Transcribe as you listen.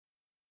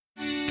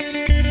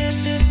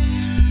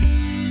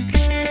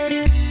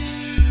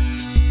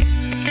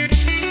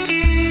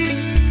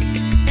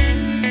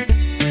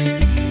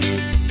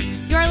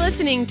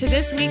listening to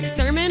this week's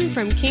sermon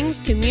from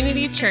King's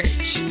Community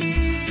Church.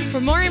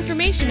 For more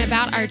information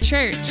about our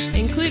church,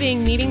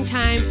 including meeting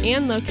time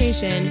and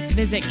location,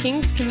 visit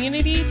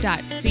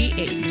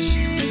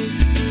kingscommunity.ch.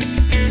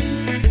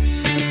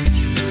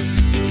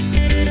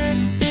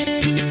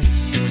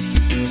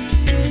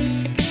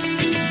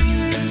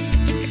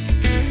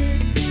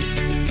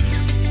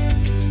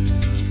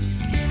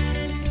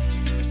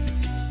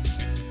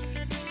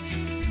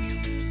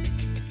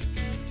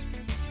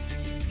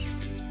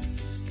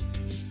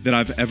 That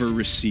I've ever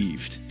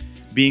received,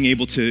 being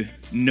able to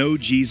know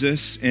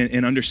Jesus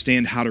and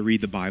understand how to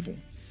read the Bible.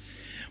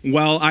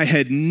 While I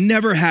had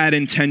never had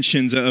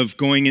intentions of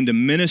going into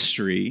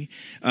ministry,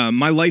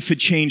 my life had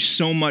changed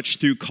so much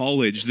through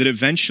college that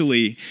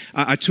eventually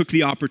I took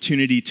the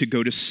opportunity to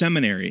go to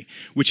seminary,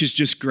 which is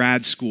just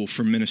grad school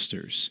for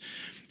ministers.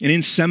 And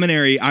in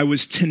seminary, I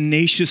was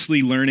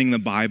tenaciously learning the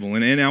Bible,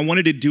 and I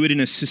wanted to do it in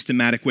a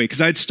systematic way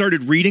because I had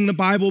started reading the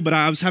Bible, but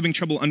I was having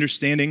trouble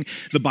understanding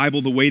the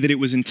Bible the way that it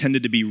was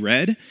intended to be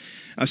read.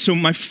 So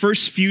my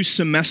first few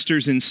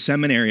semesters in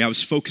seminary, I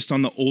was focused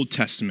on the Old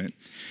Testament.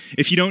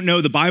 If you don't know,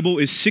 the Bible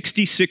is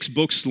 66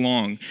 books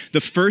long.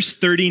 The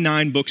first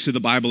 39 books of the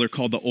Bible are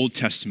called the Old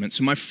Testament.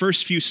 So my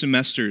first few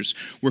semesters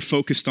were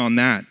focused on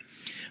that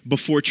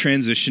before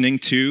transitioning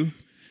to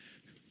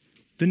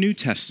the New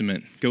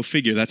Testament. Go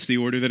figure, that's the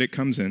order that it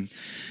comes in.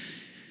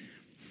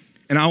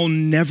 And I will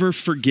never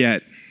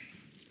forget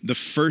the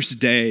first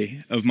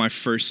day of my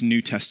first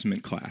New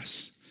Testament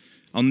class.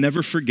 I'll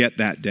never forget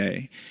that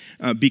day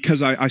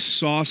because I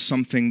saw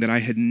something that I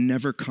had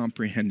never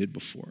comprehended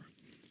before.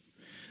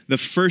 The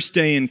first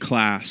day in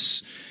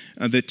class,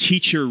 the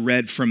teacher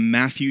read from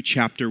Matthew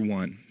chapter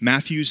 1.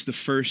 Matthew's the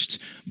first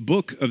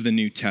book of the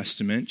New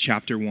Testament.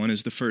 Chapter 1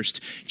 is the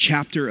first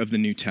chapter of the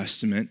New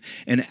Testament.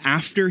 And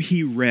after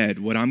he read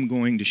what I'm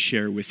going to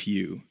share with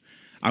you,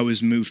 I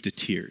was moved to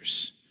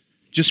tears,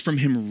 just from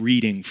him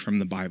reading from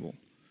the Bible.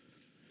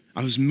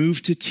 I was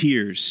moved to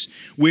tears,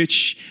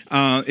 which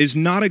is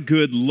not a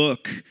good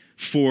look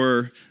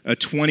for a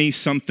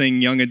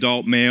 20-something young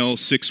adult male,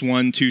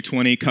 6'1",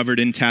 220, covered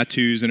in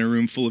tattoos in a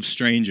room full of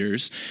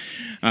strangers,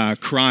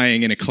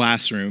 crying in a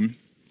classroom.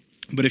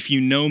 But if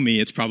you know me,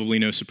 it's probably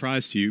no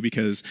surprise to you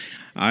because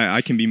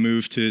I can be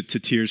moved to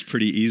tears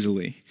pretty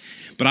easily.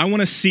 But I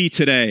want to see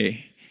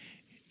today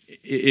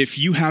if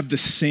you have the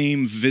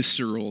same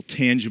visceral,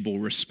 tangible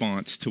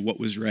response to what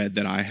was read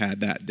that I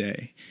had that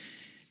day.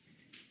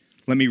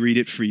 Let me read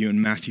it for you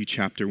in Matthew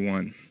chapter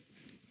 1.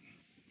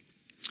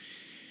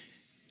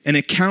 An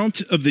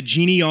account of the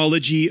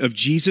genealogy of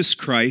Jesus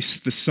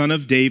Christ, the son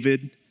of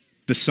David,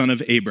 the son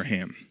of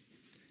Abraham.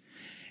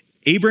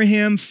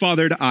 Abraham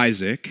fathered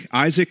Isaac.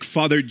 Isaac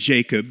fathered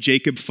Jacob.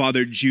 Jacob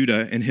fathered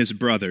Judah and his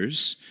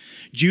brothers.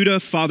 Judah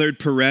fathered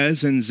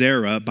Perez and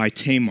Zerah by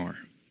Tamar.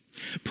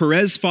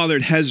 Perez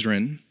fathered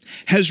Hezron.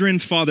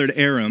 Hezron fathered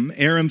Aram.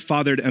 Aram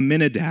fathered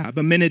Amminadab.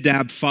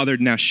 Amminadab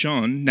fathered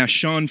Nahshon.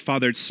 Nahshon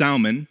fathered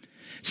Salmon.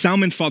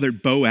 Salmon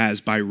fathered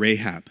Boaz by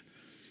Rahab.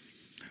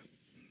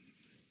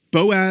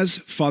 Boaz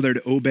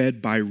fathered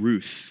Obed by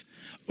Ruth.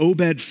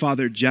 Obed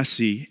fathered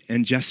Jesse,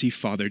 and Jesse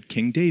fathered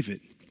King David.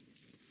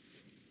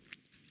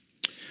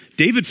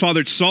 David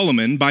fathered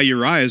Solomon by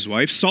Uriah's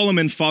wife.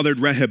 Solomon fathered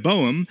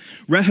Rehoboam.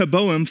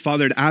 Rehoboam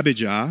fathered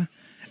Abijah.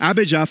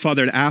 Abijah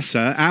fathered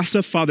Asa.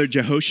 Asa fathered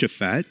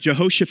Jehoshaphat.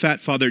 Jehoshaphat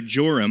fathered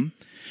Joram.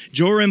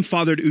 Joram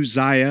fathered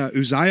Uzziah.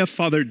 Uzziah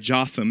fathered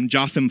Jotham.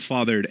 Jotham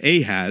fathered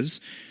Ahaz.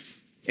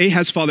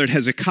 Ahaz fathered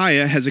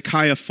Hezekiah.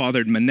 Hezekiah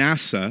fathered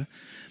Manasseh.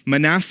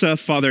 Manasseh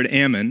fathered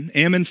Ammon.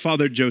 Ammon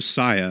fathered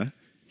Josiah.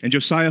 And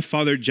Josiah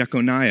fathered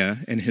Jeconiah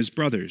and his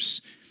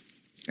brothers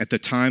at the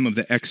time of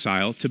the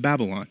exile to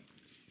Babylon.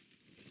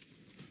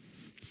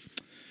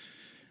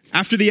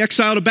 After the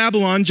exile to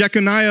Babylon,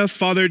 Jeconiah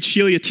fathered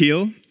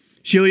Shealtiel.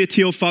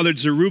 Shealtiel fathered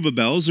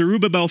Zerubbabel.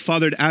 Zerubbabel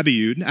fathered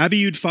Abiud.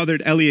 Abiud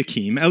fathered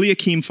Eliakim.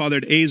 Eliakim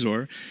fathered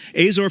Azor.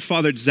 Azor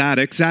fathered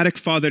Zadok. Zadok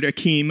fathered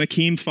Akim.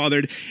 Akim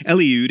fathered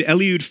Eliud.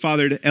 Eliud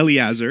fathered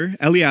Eleazar.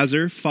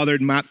 Eleazar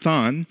fathered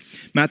Matthan.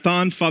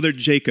 Matthan fathered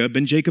Jacob.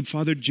 And Jacob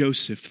fathered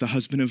Joseph, the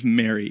husband of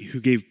Mary, who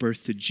gave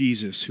birth to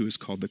Jesus, who is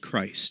called the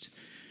Christ.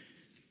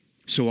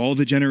 So all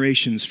the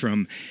generations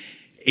from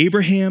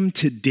Abraham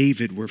to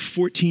David were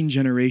 14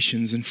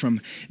 generations, and from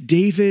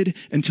David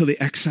until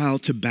the exile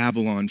to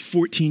Babylon,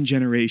 14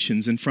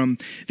 generations, and from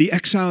the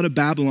exile to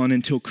Babylon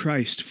until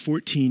Christ,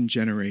 14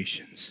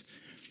 generations.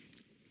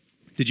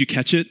 Did you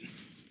catch it?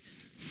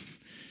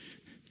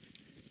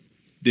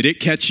 Did it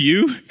catch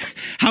you?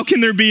 How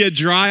can there be a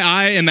dry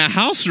eye in the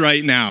house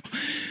right now?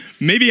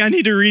 Maybe I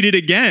need to read it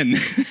again.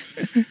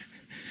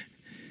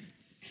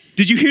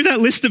 Did you hear that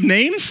list of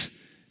names?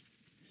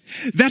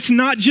 That's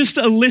not just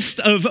a list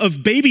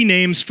of baby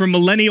names for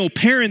millennial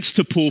parents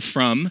to pull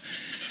from.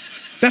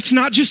 That's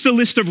not just a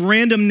list of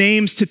random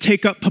names to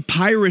take up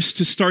papyrus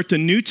to start the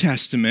New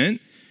Testament.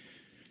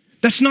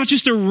 That's not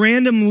just a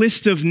random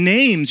list of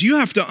names. You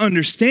have to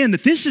understand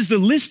that this is the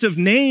list of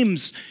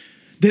names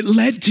that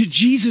led to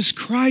Jesus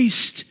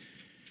Christ.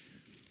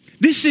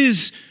 This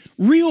is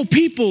real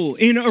people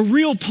in a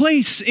real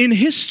place in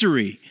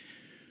history.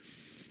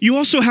 You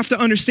also have to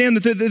understand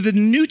that the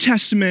New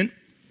Testament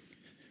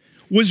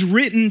was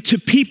written to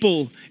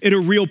people at a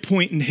real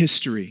point in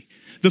history.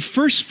 The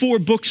first 4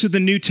 books of the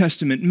New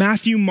Testament,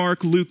 Matthew,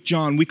 Mark, Luke,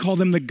 John, we call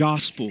them the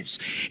Gospels.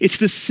 It's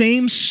the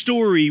same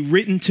story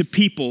written to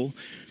people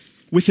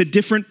with a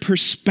different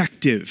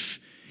perspective.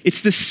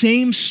 It's the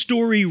same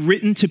story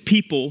written to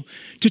people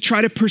to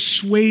try to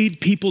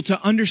persuade people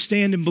to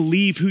understand and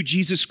believe who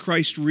Jesus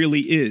Christ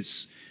really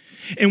is.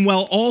 And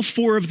while all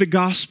 4 of the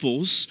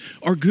Gospels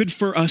are good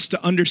for us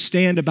to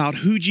understand about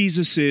who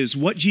Jesus is,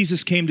 what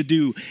Jesus came to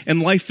do,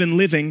 and life and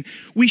living,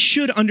 we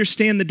should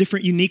understand the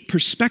different unique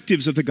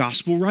perspectives of the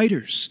Gospel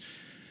writers.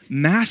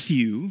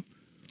 Matthew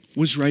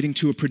was writing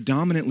to a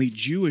predominantly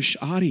Jewish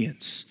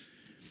audience.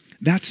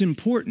 That's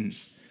important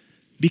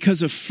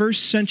because a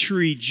first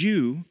century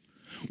Jew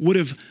would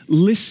have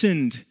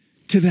listened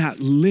to that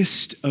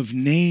list of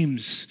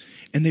names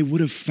and they would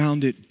have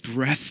found it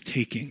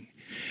breathtaking.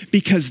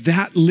 Because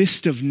that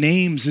list of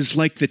names is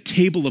like the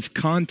table of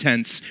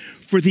contents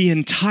for the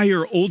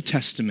entire Old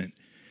Testament.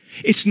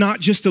 It's not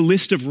just a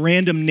list of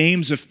random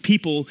names of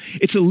people.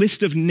 It's a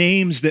list of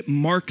names that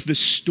mark the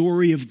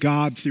story of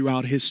God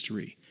throughout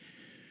history.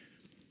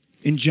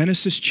 In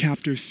Genesis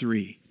chapter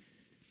 3,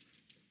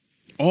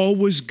 all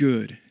was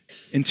good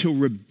until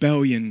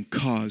rebellion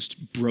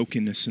caused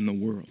brokenness in the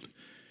world.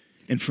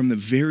 And from the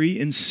very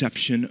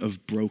inception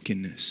of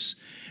brokenness,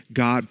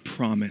 God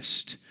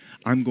promised,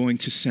 I'm going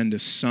to send a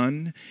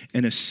son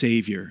and a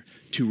savior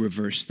to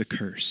reverse the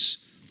curse.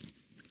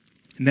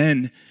 And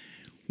then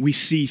we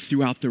see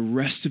throughout the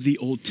rest of the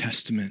Old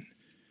Testament,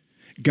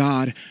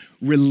 God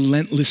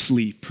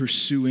relentlessly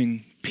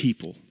pursuing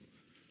people,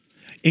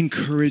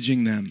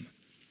 encouraging them.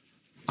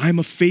 I'm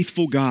a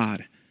faithful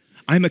God.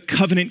 I'm a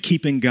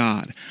covenant-keeping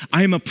God.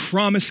 I'm a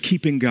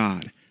promise-keeping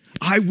God.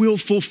 I will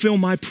fulfill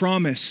my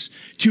promise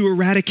to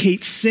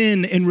eradicate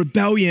sin and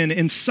rebellion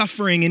and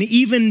suffering and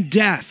even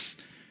death.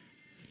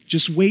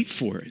 Just wait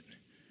for it.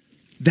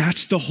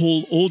 That's the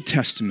whole Old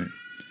Testament.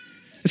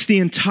 That's the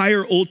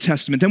entire Old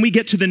Testament. Then we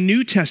get to the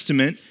New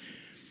Testament,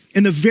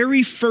 and the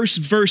very first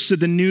verse of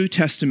the New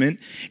Testament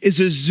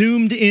is a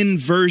zoomed in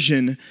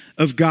version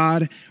of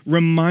God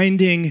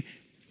reminding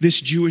this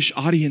Jewish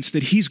audience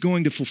that he's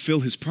going to fulfill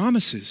his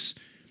promises.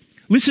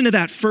 Listen to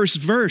that first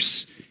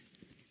verse,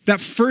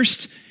 that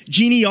first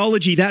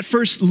genealogy, that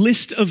first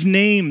list of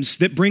names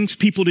that brings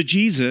people to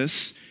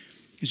Jesus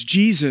is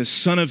Jesus,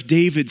 son of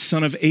David,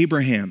 son of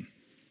Abraham.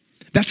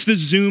 That's the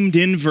zoomed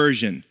in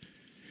version.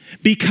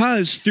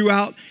 Because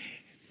throughout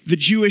the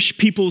Jewish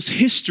people's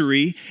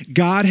history,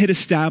 God had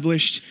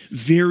established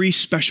very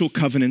special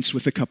covenants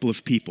with a couple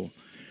of people.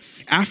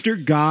 After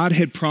God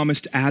had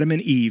promised Adam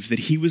and Eve that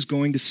he was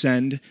going to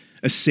send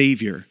a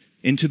savior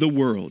into the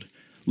world,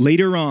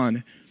 later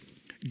on,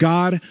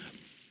 God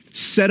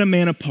set a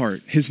man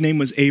apart. His name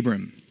was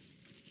Abram.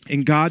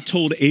 And God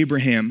told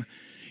Abraham,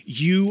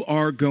 you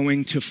are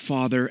going to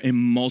father a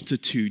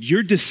multitude.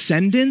 Your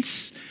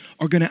descendants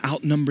are going to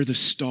outnumber the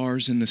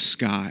stars in the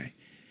sky.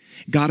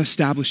 God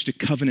established a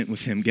covenant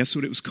with him. Guess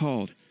what it was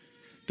called?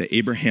 The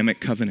Abrahamic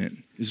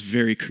covenant. Is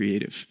very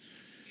creative.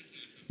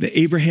 The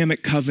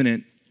Abrahamic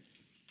covenant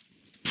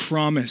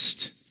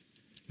promised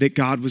that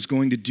God was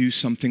going to do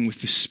something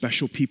with this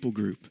special people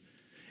group.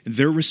 And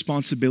their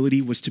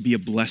responsibility was to be a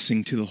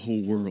blessing to the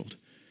whole world.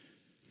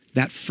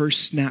 That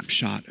first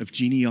snapshot of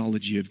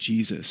genealogy of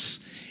Jesus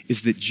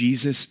is that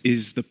Jesus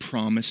is the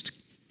promised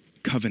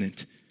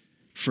covenant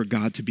for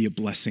God to be a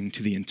blessing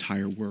to the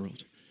entire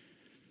world.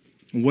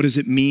 And what does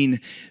it mean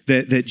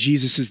that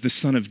Jesus is the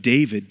son of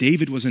David?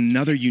 David was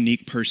another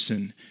unique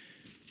person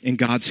in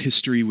God's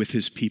history with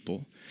his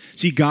people.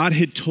 See, God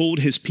had told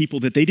his people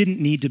that they didn't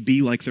need to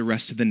be like the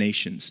rest of the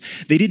nations.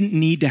 They didn't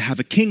need to have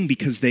a king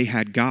because they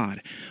had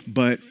God.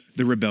 But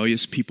the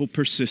rebellious people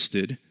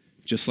persisted,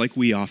 just like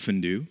we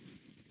often do.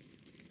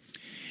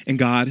 And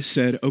God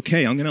said,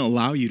 okay, I'm going to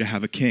allow you to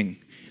have a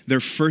king. Their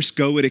first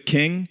go at a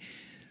king,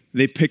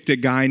 they picked a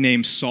guy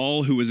named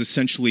Saul who was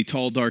essentially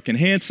tall, dark, and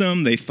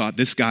handsome. They thought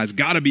this guy's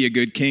got to be a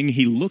good king.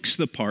 He looks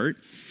the part.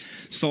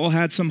 Saul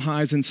had some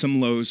highs and some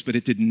lows, but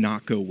it did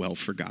not go well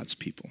for God's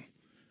people.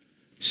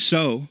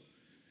 So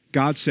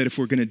God said, if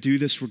we're going to do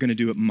this, we're going to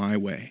do it my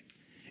way.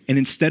 And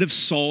instead of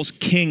Saul's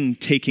son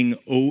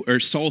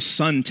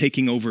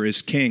taking over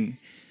as king,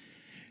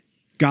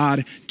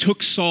 God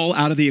took Saul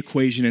out of the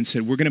equation and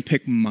said, we're going to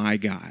pick my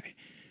guy.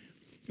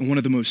 And one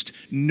of the most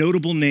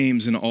notable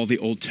names in all the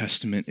Old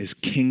Testament is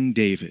King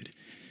David.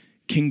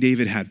 King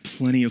David had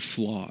plenty of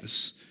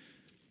flaws.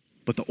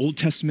 But the Old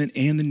Testament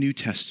and the New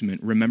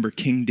Testament remember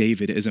King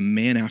David as a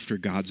man after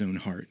God's own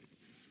heart.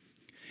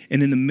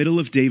 And in the middle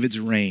of David's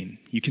reign,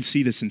 you can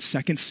see this in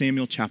 2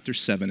 Samuel chapter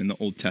 7 in the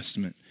Old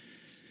Testament,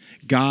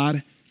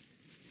 God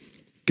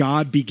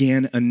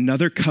began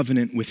another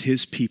covenant with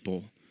his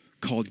people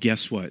called,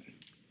 guess what?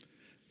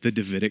 The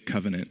Davidic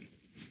covenant.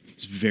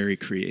 It's very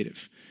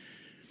creative.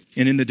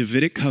 And in the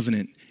Davidic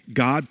covenant,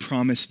 God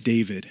promised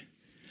David,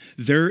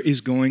 there is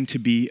going to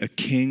be a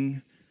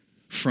king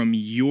from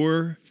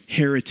your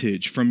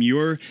heritage, from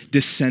your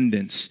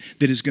descendants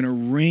that is going to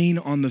reign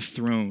on the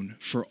throne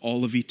for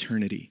all of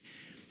eternity.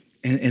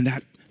 And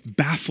that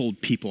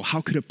baffled people.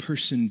 How could a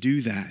person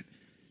do that?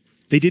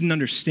 They didn't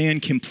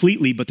understand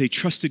completely, but they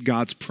trusted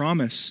God's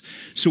promise.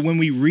 So when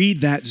we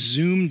read that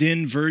zoomed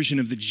in version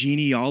of the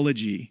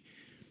genealogy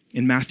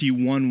in Matthew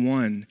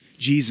 1:1,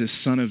 Jesus,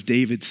 son of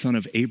David, son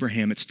of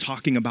Abraham, it's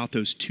talking about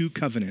those two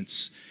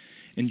covenants.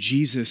 And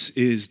Jesus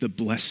is the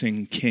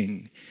blessing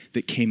king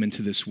that came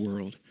into this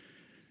world.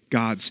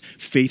 God's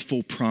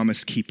faithful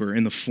promise keeper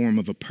in the form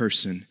of a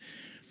person.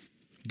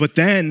 But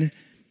then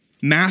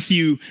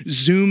Matthew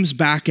zooms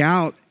back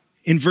out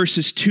in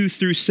verses 2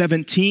 through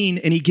 17,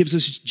 and he gives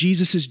us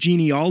Jesus'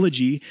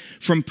 genealogy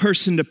from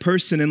person to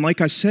person. And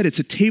like I said, it's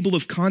a table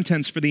of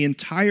contents for the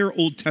entire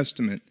Old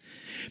Testament.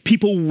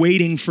 People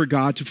waiting for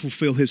God to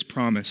fulfill his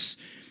promise.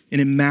 And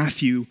in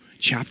Matthew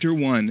chapter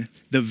 1,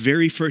 the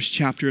very first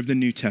chapter of the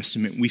New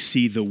Testament, we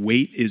see the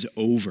wait is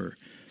over.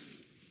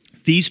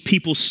 These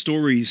people's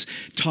stories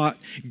taught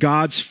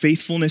God's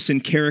faithfulness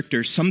and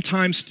character,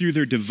 sometimes through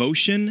their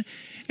devotion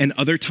and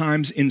other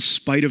times in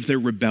spite of their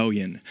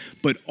rebellion.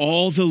 But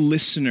all the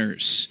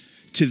listeners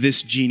to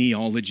this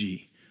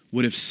genealogy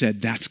would have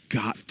said, that's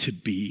got to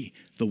be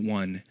the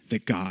one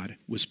that God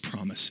was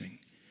promising.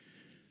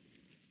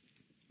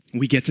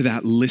 We get to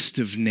that list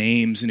of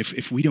names, and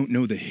if we don't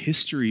know the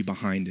history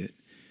behind it,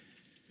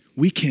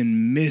 we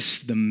can miss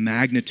the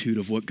magnitude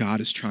of what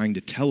God is trying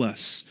to tell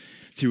us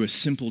through a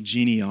simple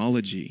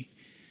genealogy.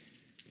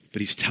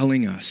 But he's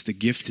telling us the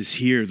gift is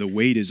here, the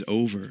wait is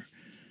over.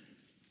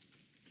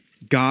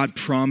 God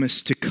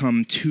promised to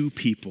come to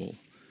people,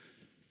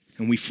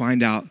 and we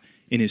find out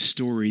in his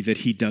story that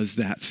he does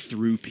that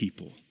through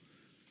people.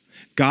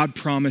 God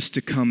promised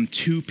to come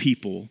to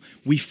people.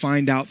 We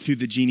find out through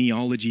the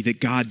genealogy that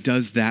God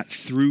does that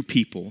through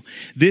people.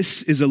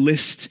 This is a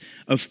list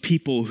of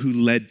people who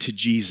led to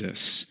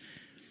Jesus.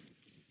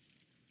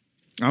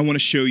 I want to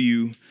show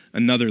you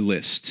another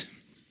list.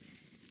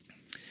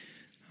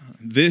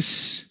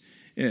 This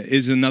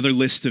is another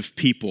list of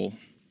people.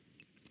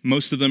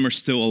 Most of them are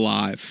still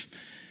alive.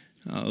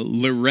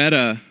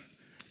 Loretta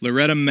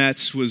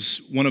Metz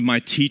was one of my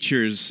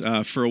teachers.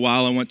 For a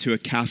while, I went to a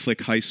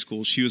Catholic high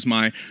school. She was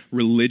my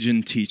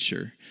religion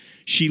teacher.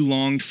 She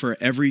longed for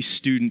every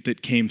student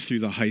that came through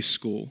the high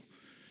school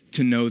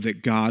to know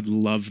that God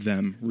loved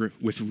them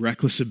with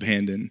reckless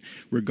abandon,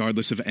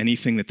 regardless of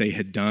anything that they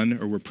had done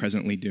or were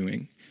presently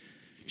doing.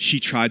 She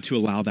tried to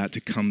allow that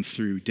to come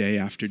through day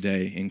after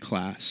day in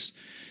class.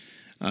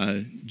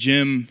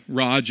 Jim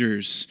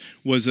Rogers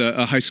was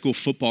a high school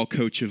football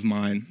coach of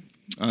mine.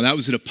 That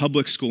was at a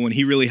public school, and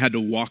he really had to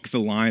walk the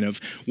line of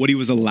what he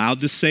was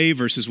allowed to say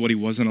versus what he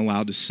wasn't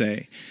allowed to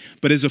say.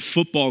 But as a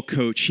football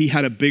coach, he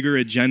had a bigger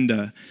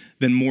agenda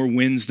than more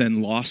wins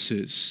than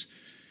losses.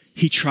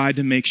 He tried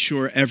to make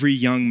sure every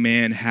young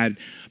man had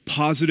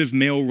positive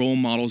male role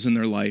models in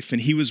their life,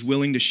 and he was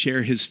willing to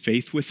share his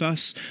faith with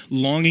us,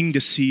 longing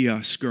to see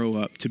us grow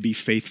up to be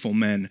faithful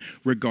men,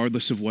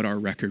 regardless of what our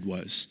record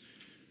was.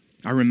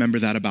 I remember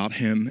that about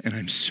him, and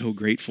I'm so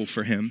grateful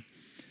for him.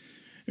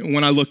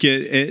 When I look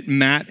at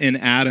Matt and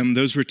Adam,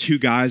 those were two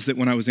guys that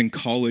when I was in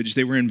college,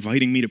 they were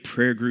inviting me to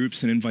prayer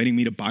groups and inviting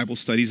me to Bible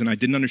studies, and I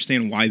didn't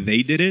understand why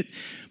they did it,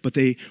 but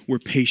they were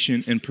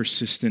patient and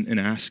persistent in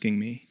asking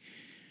me.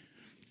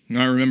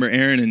 And I remember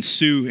Aaron and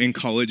Sue in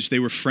college, they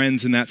were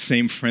friends in that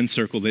same friend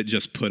circle that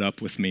just put up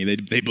with me.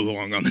 They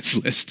belong on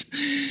this list.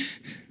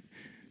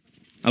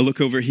 I look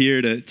over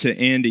here to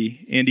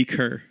Andy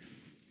Kerr.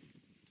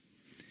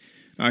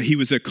 He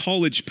was a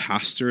college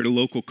pastor at a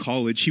local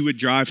college. He would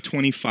drive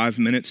 25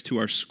 minutes to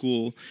our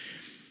school,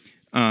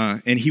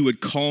 and he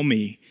would call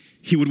me.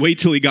 He would wait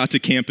till he got to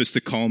campus to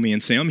call me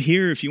and say, I'm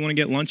here if you want to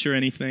get lunch or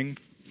anything.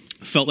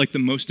 I felt like the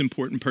most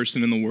important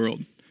person in the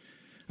world.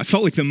 I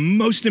felt like the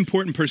most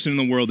important person in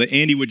the world that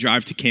Andy would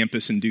drive to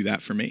campus and do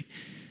that for me.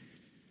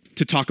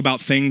 To talk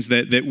about things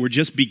that were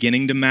just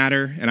beginning to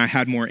matter, and I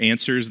had more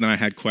answers than I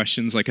had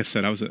questions. Like I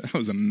said, I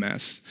was a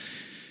mess.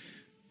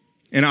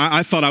 And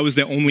I thought I was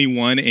the only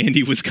one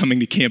Andy was coming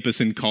to campus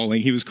and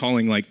calling. He was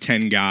calling like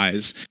 10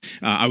 guys.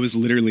 I was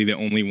literally the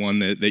only one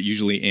that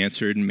usually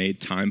answered and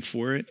made time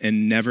for it.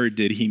 And never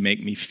did he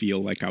make me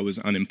feel like I was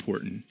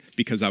unimportant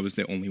because I was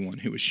the only one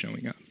who was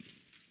showing up.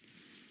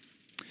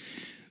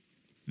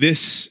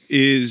 This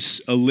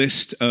is a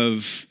list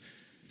of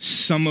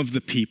some of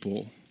the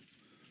people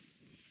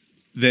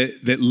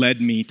that led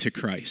me to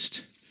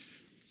Christ.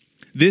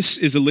 This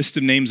is a list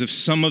of names of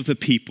some of the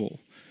people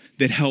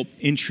that helped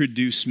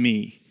introduce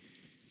me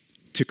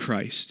to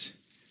Christ,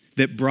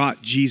 that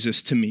brought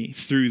Jesus to me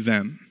through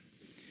them.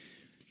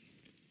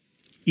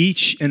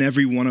 Each and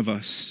every one of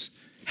us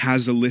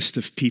has a list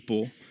of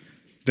people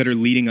that are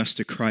leading us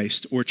to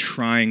Christ or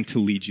trying to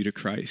lead you to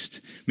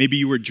Christ. Maybe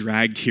you were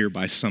dragged here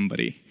by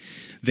somebody.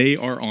 They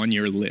are on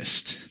your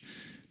list.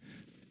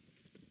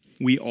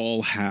 We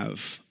all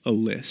have a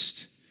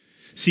list.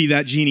 See,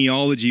 that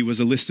genealogy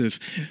was a list of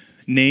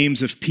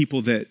names of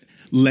people that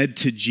led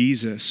to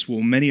Jesus.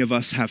 Well, many of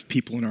us have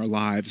people in our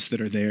lives that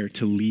are there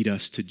to lead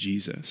us to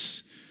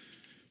Jesus.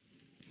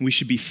 We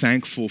should be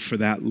thankful for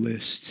that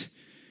list.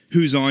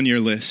 Who's on your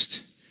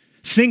list?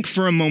 Think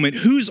for a moment,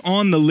 who's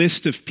on the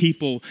list of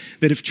people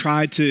that have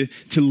tried to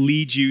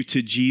lead you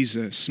to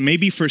Jesus?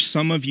 Maybe for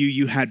some of you,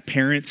 you had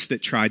parents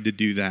that tried to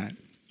do that.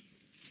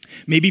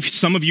 Maybe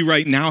some of you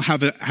right now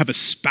have a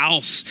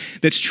spouse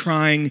that's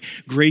trying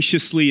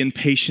graciously and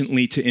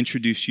patiently to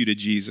introduce you to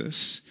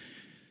Jesus.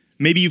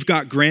 Maybe you've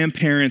got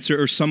grandparents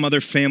or some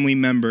other family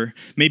member.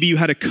 Maybe you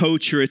had a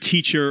coach or a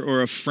teacher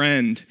or a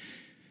friend.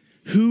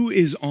 Who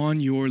is on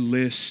your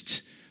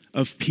list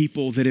of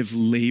people that have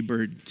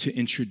labored to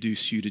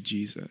introduce you to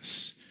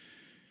Jesus?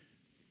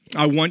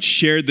 I once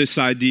shared this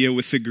idea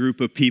with a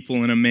group of people,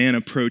 and a man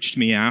approached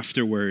me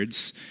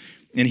afterwards,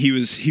 and he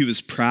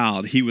was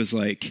proud. He was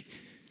like,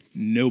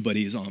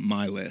 nobody's on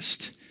my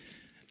list.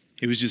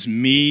 It was just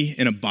me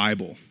and a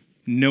Bible.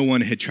 No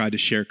one had tried to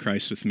share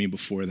Christ with me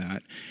before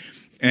that.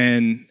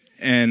 And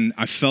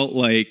I felt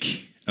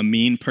like a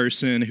mean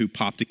person who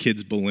popped a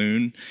kid's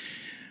balloon,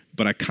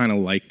 but I kind of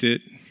liked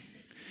it.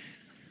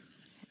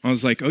 I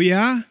was like, oh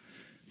yeah?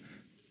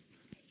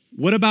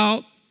 What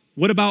about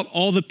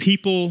all the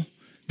people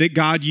that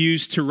God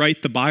used to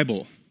write the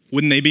Bible?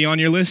 Wouldn't they be on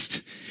your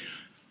list?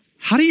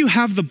 How do you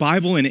have the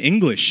Bible in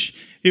English?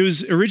 It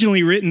was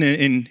originally written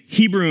in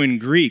Hebrew and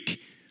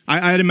Greek.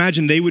 I'd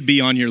imagine they would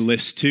be on your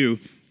list too.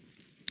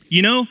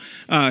 You know,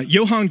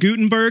 Johann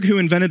Gutenberg, who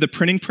invented the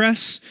printing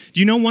press, do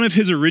you know one of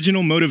his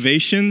original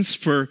motivations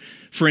for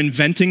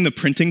inventing the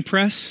printing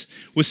press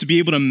was to be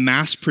able to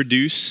mass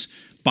produce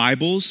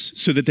Bibles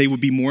so that they would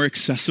be more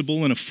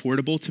accessible and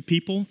affordable to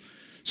people?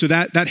 So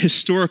that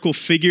historical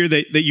figure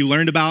that you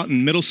learned about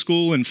in middle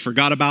school and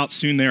forgot about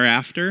soon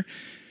thereafter,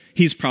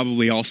 he's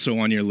probably also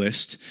on your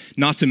list.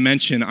 Not to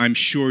mention, I'm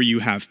sure you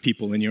have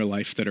people in your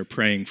life that are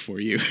praying for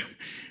you.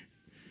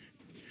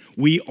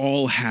 We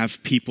all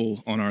have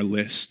people on our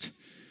list.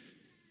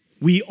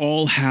 We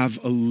all have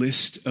a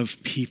list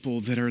of people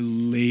that are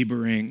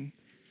laboring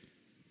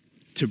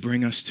to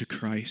bring us to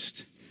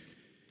Christ.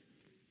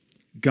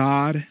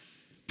 God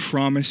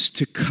promised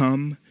to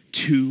come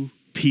to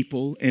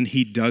people, and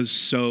he does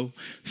so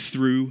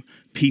through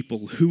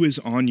people. Who is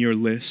on your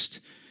list?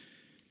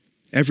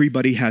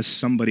 Everybody has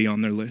somebody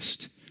on their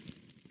list.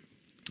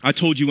 I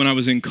told you when I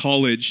was in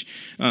college,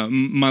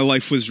 my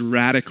life was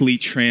radically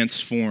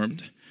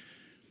transformed.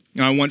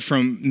 I went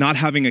from not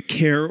having a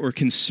care or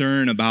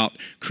concern about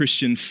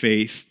Christian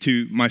faith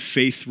to my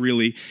faith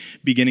really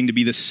beginning to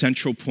be the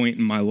central point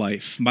in my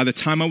life. By the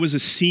time I was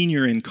a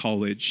senior in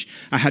college,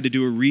 I had to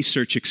do a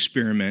research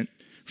experiment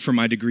for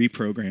my degree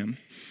program.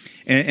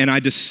 And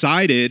I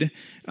decided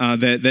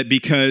that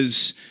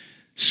because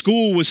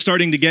school was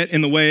starting to get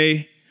in the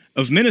way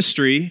of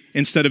ministry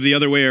instead of the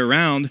other way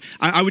around,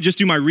 I would just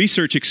do my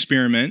research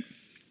experiment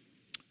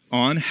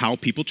on how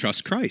people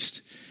trust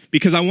Christ.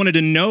 Because I wanted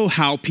to know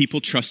how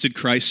people trusted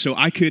Christ so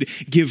I could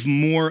give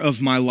more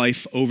of my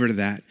life over to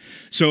that.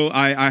 So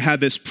I had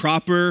this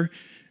proper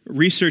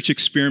research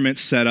experiment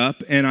set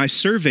up, and I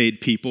surveyed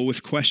people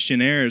with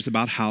questionnaires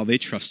about how they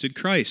trusted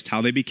Christ,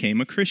 how they became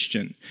a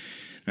Christian.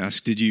 I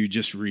asked, did you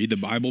just read the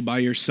Bible by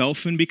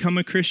yourself and become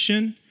a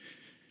Christian?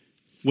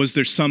 Was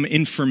there some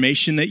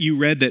information that you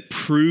read that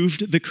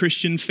proved the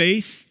Christian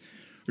faith?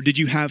 Or did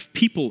you have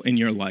people in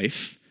your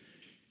life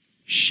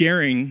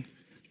sharing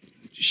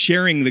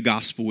the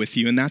gospel with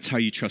you, and that's how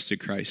you trusted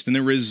Christ? And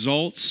the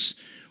results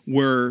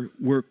were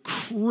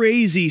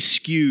crazy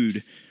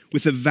skewed,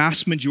 with the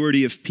vast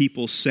majority of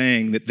people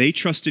saying that they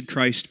trusted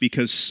Christ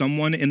because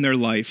someone in their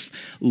life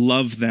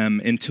loved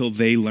them until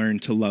they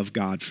learned to love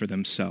God for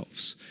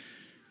themselves.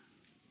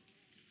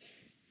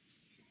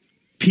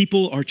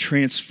 People are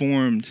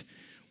transformed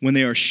when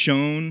they are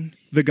shown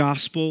the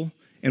gospel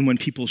and when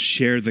people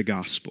share the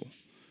gospel.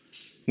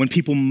 When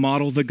people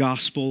model the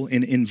gospel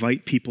and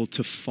invite people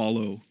to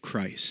follow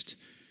Christ.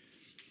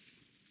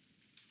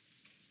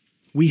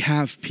 We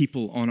have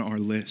people on our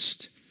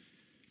list.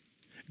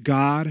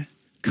 God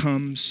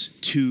comes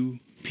to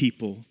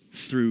people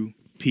through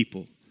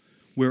people.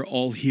 We're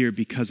all here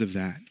because of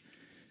that.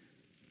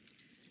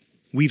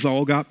 We've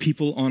all got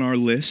people on our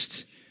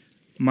list.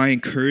 My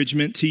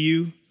encouragement to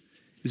you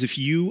is, if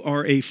you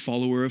are a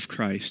follower of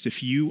Christ,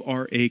 if you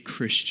are a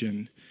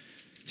Christian,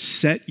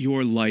 set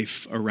your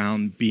life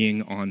around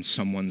being on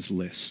someone's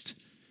list.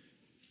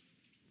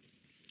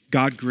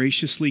 God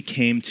graciously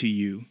came to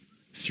you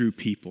through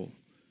people.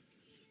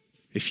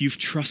 If you've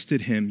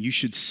trusted him, you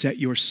should set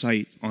your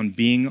sight on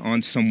being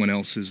on someone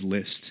else's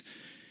list.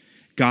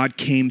 God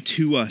came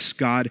to us.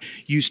 God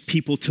used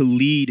people to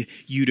lead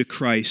you to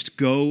Christ.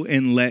 Go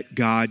and let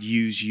God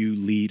use you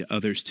lead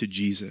others to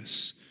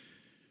Jesus,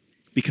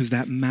 because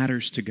that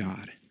matters to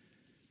God.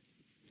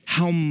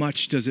 How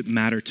much does it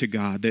matter to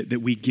God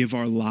that we give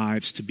our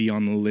lives to be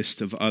on the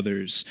list of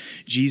others?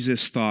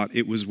 Jesus thought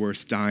it was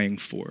worth dying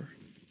for.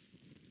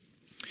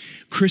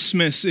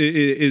 Christmas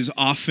is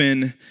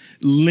often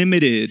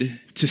limited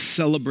to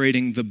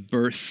celebrating the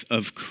birth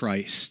of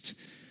Christ,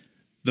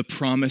 the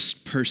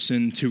promised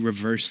person to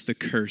reverse the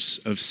curse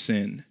of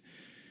sin.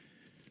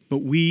 But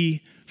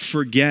we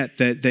forget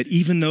that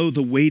even though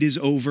the wait is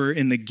over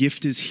and the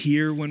gift is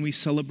here when we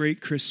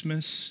celebrate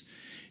Christmas,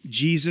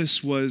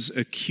 Jesus was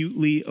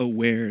acutely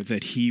aware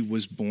that he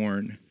was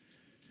born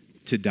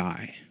to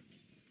die.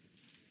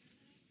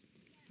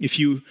 If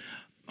you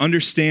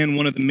understand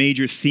one of the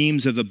major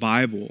themes of the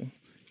Bible,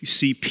 you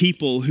see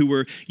people who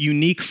were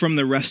unique from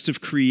the rest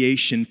of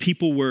creation.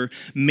 People were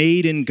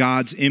made in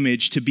God's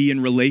image to be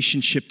in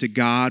relationship to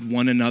God,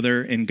 one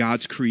another, and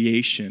God's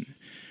creation.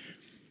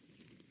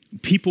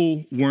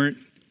 People weren't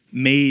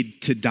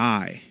made to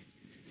die,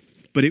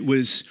 but it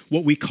was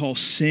what we call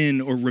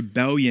sin or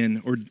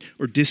rebellion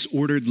or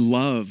disordered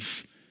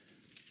love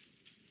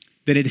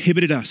that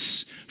inhibited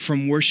us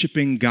from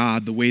worshiping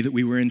God the way that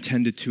we were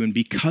intended to. And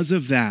because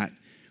of that,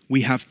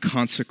 we have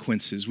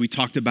consequences. We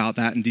talked about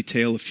that in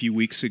detail a few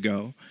weeks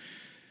ago.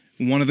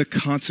 One of the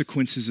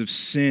consequences of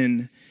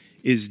sin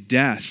is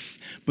death.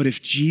 But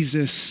if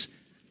Jesus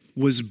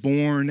was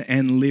born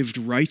and lived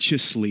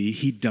righteously,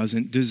 he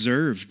doesn't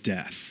deserve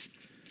death.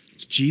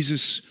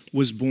 Jesus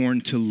was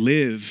born to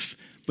live,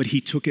 but he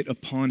took it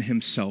upon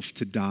himself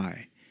to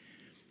die.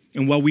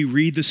 And while we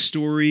read the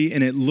story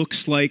and it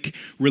looks like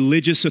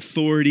religious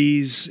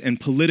authorities and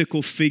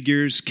political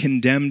figures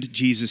condemned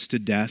Jesus to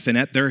death, and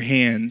at their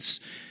hands,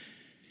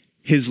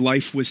 his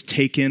life was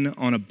taken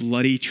on a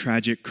bloody,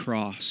 tragic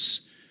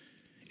cross,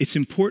 it's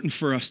important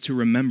for us to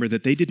remember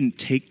that they didn't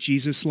take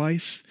Jesus'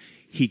 life,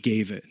 he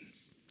gave it.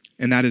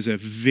 And that is a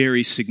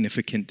very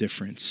significant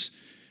difference.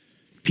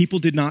 People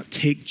did not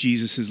take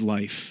Jesus'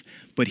 life,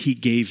 but he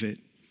gave it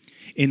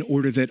in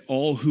order that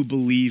all who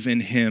believe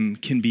in him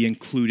can be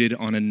included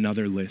on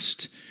another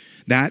list.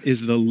 That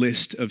is the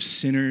list of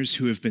sinners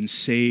who have been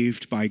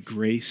saved by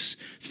grace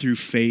through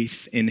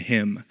faith in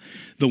him,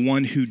 the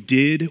one who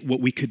did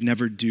what we could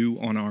never do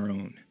on our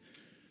own.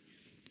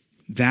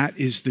 That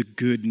is the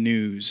good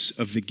news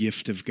of the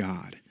gift of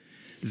God.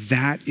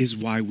 That is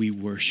why we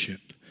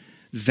worship.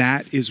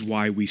 That is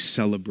why we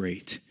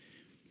celebrate.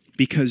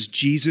 Because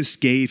Jesus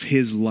gave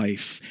his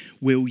life,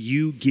 will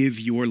you give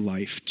your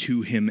life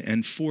to him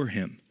and for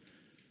him?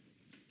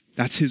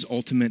 That's his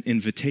ultimate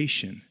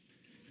invitation,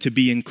 to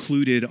be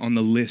included on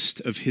the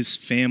list of his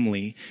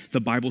family. The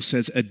Bible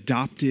says,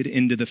 adopted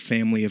into the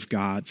family of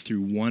God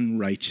through one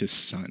righteous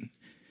son.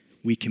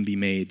 We can be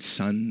made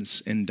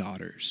sons and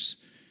daughters.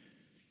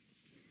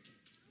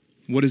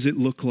 What does it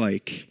look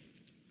like?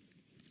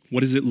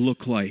 What does it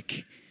look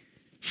like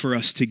for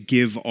us to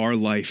give our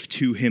life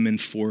to him and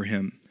for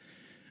him?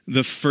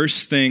 The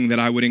first thing that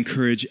I would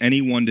encourage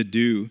anyone to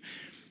do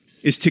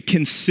is to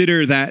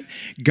consider that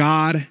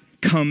God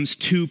comes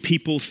to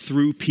people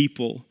through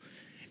people,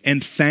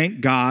 and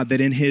thank God that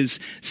in his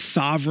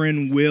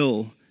sovereign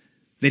will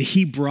that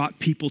he brought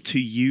people to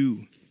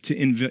you to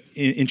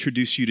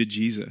introduce you to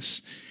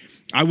Jesus.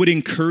 I would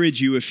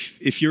encourage you,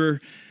 if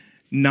you're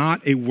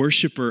not a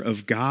worshiper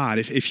of God,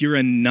 if you're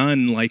a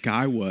nun like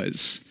I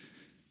was,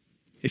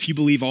 if you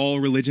believe all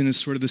religion is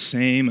sort of the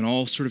same and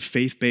all sort of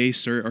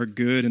faith-based are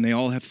good and they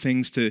all have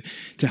things to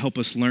help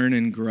us learn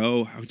and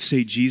grow, I would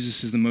say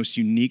Jesus is the most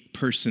unique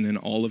person in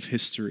all of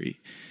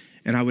history.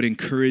 And I would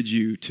encourage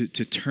you to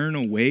turn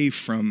away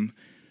from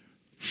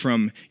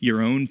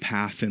your own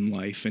path in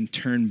life and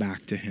turn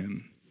back to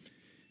him.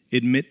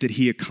 Admit that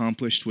he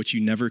accomplished what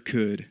you never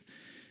could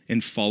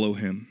and follow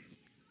him.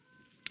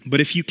 But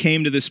if you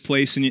came to this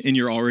place and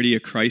you're already a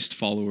Christ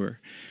follower,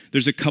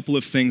 there's a couple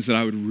of things that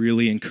I would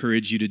really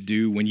encourage you to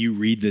do when you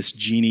read this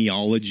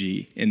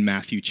genealogy in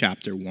Matthew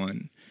chapter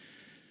 1.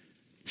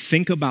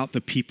 Think about the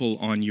people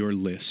on your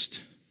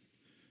list.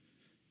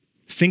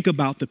 Think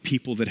about the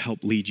people that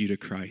help lead you to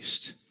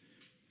Christ.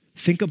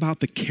 Think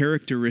about the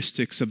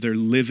characteristics of their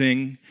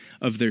living,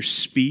 of their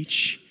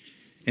speech,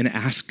 and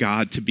ask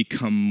God to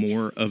become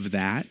more of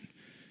that.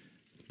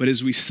 But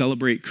as we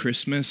celebrate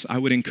Christmas, I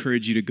would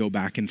encourage you to go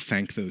back and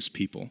thank those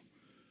people.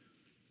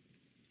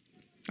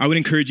 I would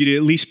encourage you to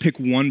at least pick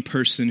one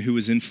person who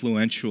was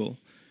influential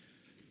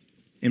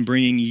in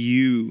bringing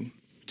you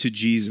to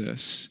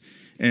Jesus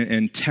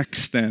and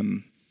text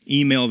them,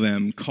 email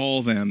them,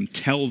 call them,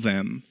 tell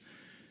them,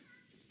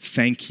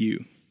 thank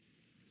you.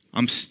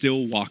 I'm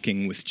still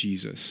walking with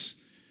Jesus.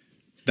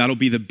 That'll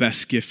be the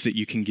best gift that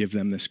you can give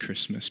them this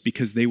Christmas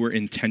because they were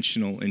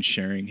intentional in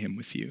sharing him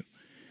with you.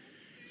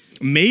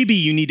 Maybe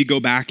you need to go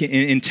back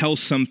and tell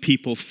some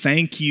people,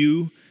 thank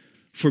you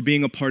for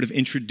being a part of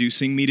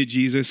introducing me to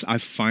Jesus. I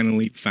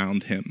finally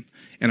found him,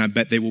 and I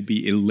bet they will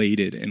be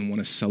elated and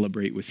want to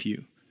celebrate with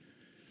you.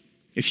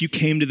 If you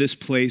came to this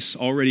place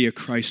already a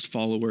Christ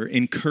follower,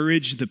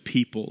 encourage the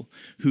people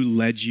who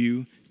led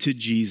you to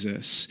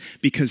Jesus,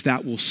 because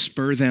that will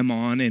spur them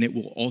on and it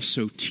will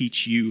also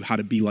teach you how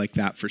to be like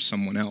that for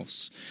someone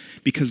else.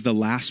 Because the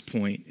last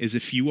point is,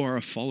 if you are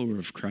a follower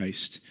of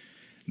Christ,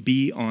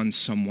 be on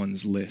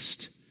someone's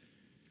list.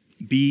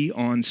 Be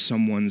on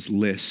someone's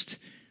list.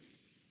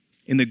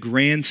 In the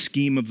grand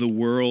scheme of the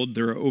world,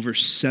 there are over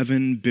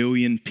 7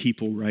 billion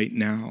people right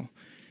now.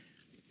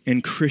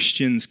 And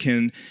Christians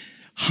can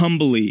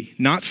humbly,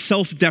 not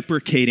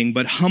self-deprecating,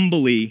 but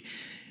humbly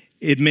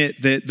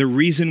admit that the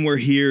reason we're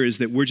here is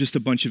that we're just a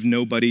bunch of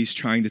nobodies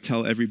trying to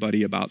tell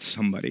everybody about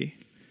somebody.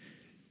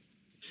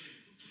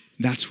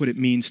 That's what it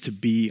means to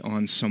be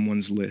on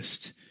someone's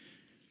list.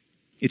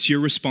 It's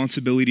your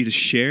responsibility to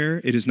share.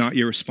 It is not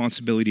your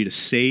responsibility to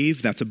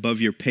save. That's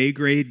above your pay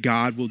grade.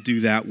 God will do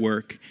that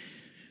work.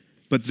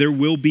 But there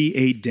will be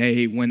a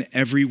day when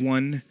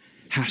everyone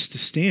has to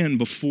stand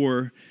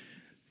before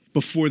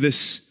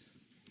this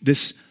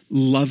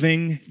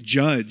loving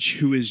judge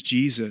who is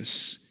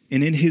Jesus.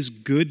 And in his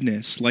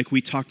goodness, like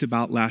we talked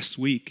about last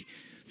week,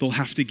 they'll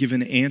have to give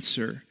an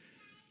answer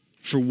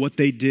for what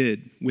they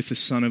did with the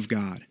Son of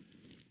God.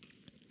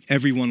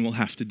 Everyone will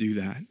have to do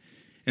that.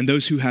 And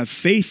those who have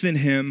faith in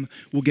him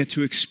will get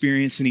to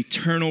experience an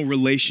eternal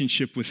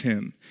relationship with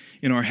him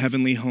in our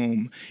heavenly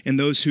home. And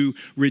those who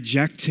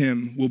reject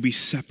him will be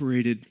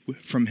separated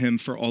from him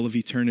for all of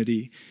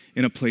eternity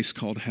in a place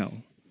called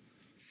hell.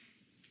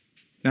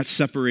 That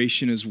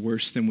separation is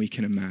worse than we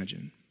can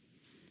imagine.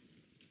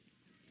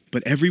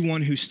 But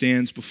everyone who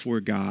stands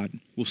before God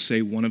will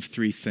say one of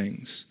three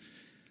things.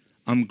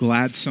 I'm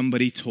glad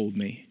somebody told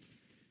me.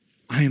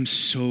 I am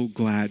so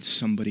glad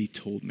somebody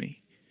told me.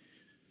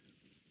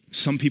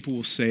 Some people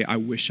will say, I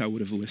wish I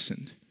would have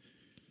listened.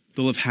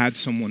 They'll have had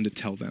someone to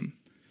tell them,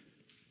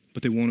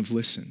 but they won't have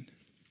listened.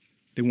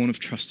 They won't have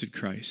trusted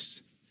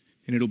Christ,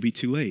 and it'll be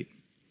too late.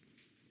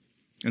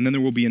 And then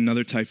there will be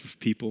another type of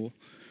people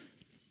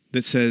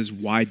that says,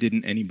 why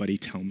didn't anybody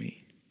tell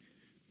me?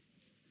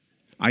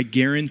 I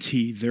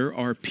guarantee there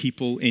are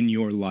people in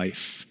your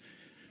life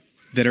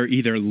that are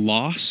either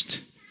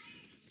lost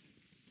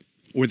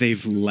or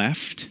they've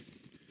left,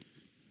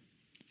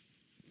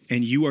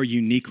 and you are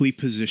uniquely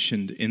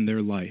positioned in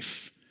their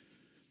life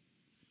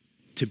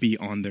to be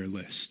on their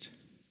list.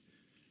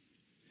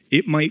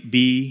 It might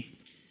be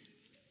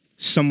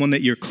someone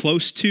that you're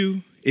close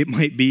to. It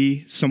might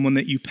be someone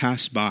that you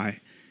pass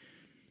by.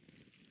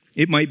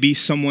 It might be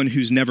someone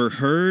who's never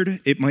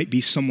heard. It might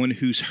be someone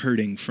who's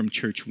hurting from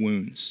church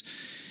wounds.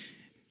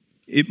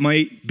 It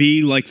might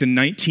be like the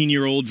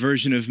 19-year-old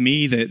version of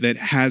me that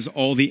has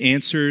all the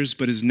answers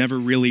but has never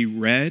really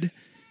read.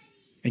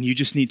 And you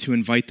just need to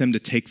invite them to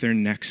take their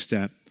next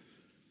step.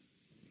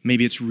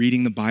 Maybe it's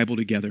reading the Bible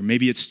together.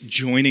 Maybe it's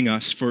joining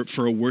us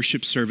for a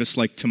worship service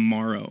like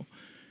tomorrow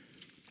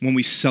when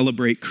we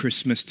celebrate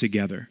Christmas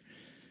together.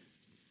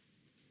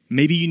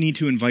 Maybe you need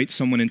to invite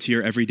someone into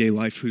your everyday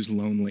life who's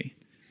lonely.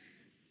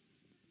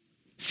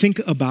 Think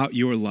about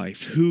your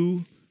life.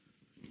 Who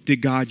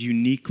did God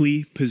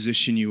uniquely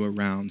position you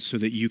around so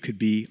that you could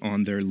be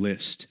on their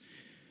list?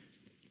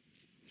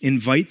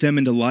 Invite them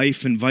into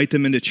life, invite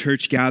them into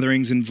church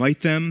gatherings,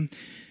 invite them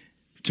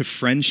to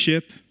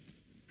friendship.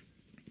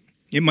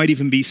 It might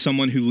even be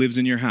someone who lives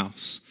in your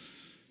house.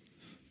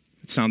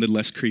 It sounded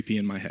less creepy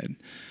in my head.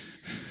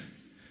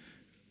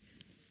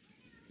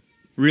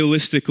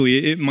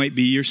 Realistically, it might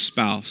be your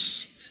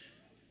spouse.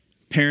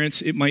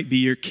 Parents, it might be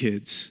your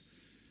kids.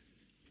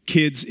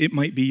 Kids, it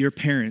might be your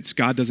parents.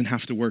 God doesn't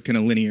have to work in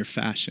a linear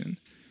fashion.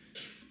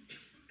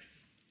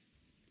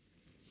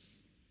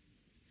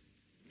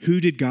 Who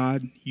did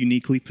God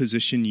uniquely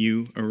position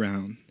you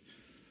around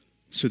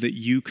so that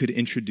you could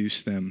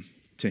introduce them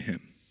to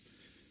him?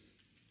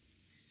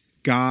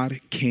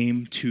 God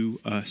came to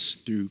us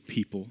through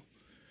people.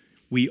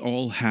 We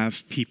all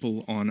have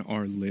people on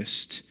our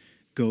list.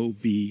 Go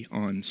be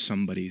on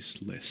somebody's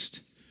list.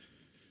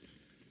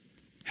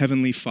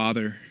 Heavenly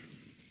Father,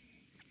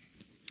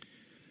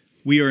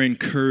 we are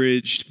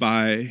encouraged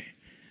by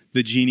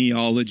the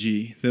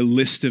genealogy, the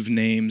list of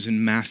names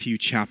in Matthew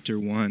chapter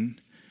 1.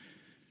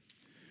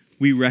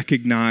 We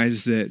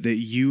recognize that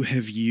you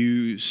have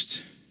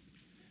used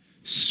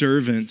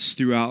servants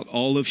throughout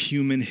all of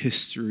human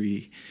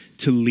history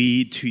to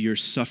lead to your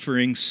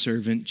suffering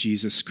servant,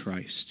 Jesus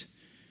Christ.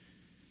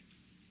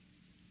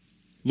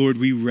 Lord,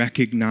 we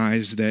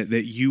recognize that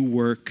you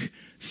work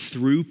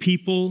through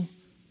people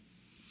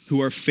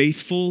who are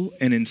faithful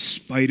and in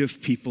spite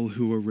of people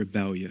who are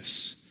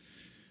rebellious.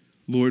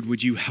 Lord,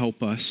 would you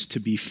help us to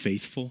be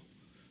faithful?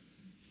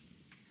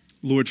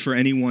 Lord, for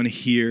anyone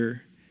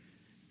here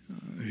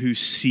who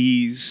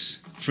sees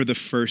for the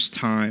first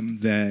time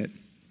that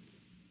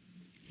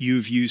you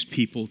have used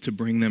people to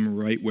bring them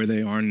right where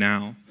they are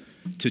now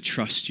to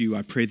trust you,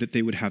 I pray that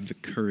they would have the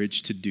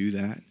courage to do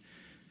that.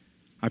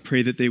 I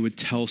pray that they would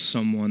tell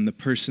someone, the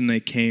person they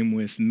came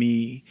with,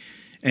 me,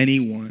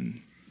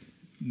 anyone,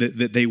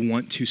 that they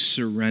want to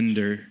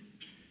surrender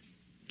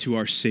to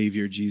our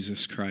Savior,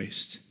 Jesus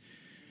Christ.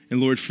 And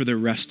Lord, for the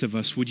rest of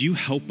us, would you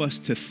help us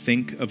to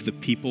think of the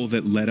people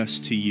that led us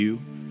to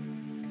you?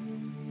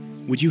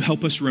 Would you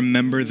help us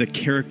remember the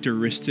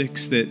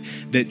characteristics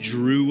that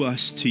drew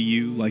us to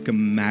you like a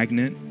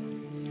magnet?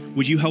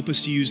 Would you help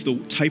us to use the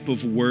type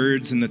of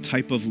words and the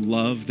type of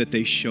love that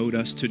they showed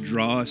us to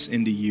draw us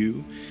into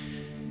you?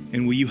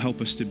 And will you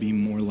help us to be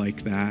more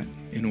like that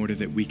in order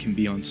that we can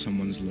be on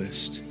someone's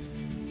list?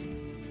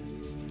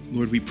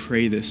 Lord, we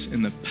pray this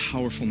in the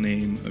powerful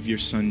name of your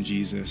Son,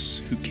 Jesus,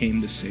 who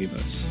came to save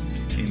us.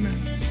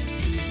 Amen.